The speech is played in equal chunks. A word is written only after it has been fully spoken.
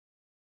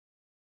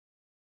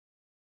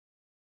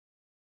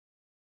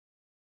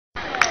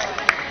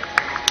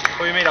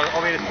Goedemiddag,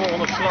 alweer het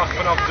volgende slag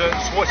vanaf de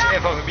Swatch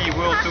FIVB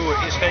World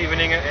Tour in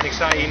Scheveningen. En ik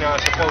sta hier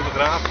naast een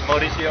fotograaf,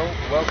 Mauricio.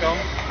 Welcome.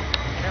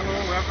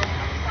 Hello, welcome.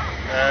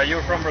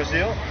 You're from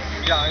Brazil?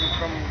 Yeah, I'm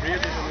from Rio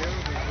de Janeiro,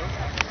 Brazil.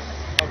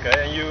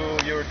 Okay, and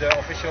you're the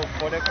official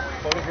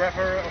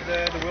photographer of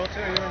the World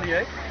Tour here in the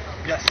Hague?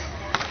 Yes,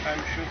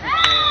 I'm shooting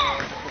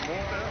for the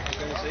promoter,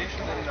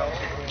 organization, and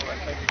also for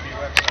FIVB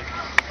website.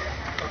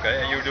 Okay,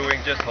 and you're doing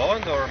just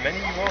Holland or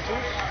many World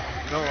Tours?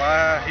 No,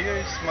 here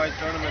is my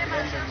tournament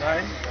number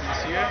 9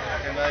 this year,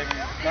 and I'm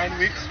 9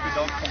 weeks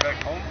without come back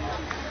home.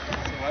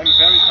 So I'm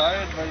very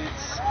tired, but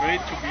it's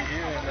great to be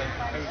here, and I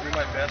will do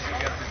my best to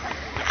get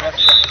the best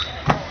shots.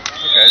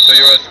 Okay, so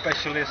you're a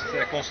specialist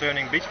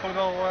concerning beach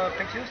volleyball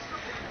pictures?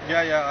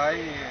 Yeah,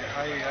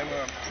 I'm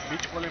a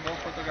beach volleyball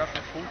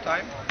photographer full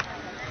time,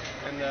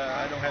 and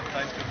I don't have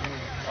time to do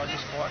other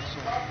sports. So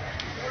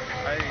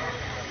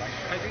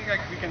I think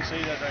we can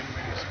say that I'm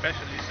a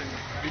specialist in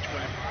beach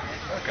volleyball.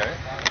 Okay,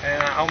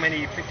 and how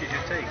many pictures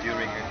you take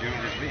during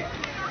this week?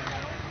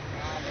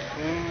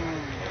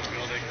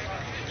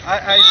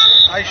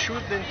 I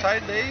shoot the entire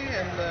day,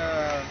 and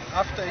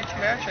after each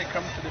match I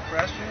come to the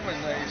press room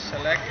and I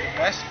select the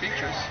best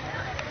pictures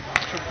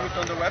to put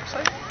on the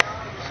website.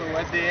 So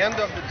at the end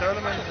of the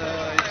tournament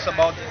it's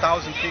about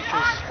 1,000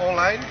 pictures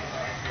online,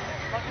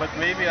 but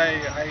maybe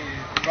I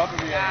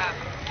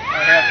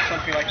have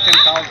something like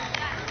 10,000.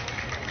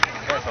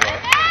 That's a lot.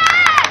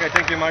 Okay,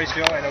 thank you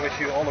Mauricio, and I wish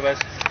you all the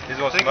best. This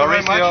was Thank you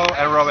very Mauricio much.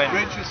 and Robin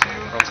Great to see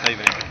you. from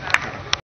Scheveningen.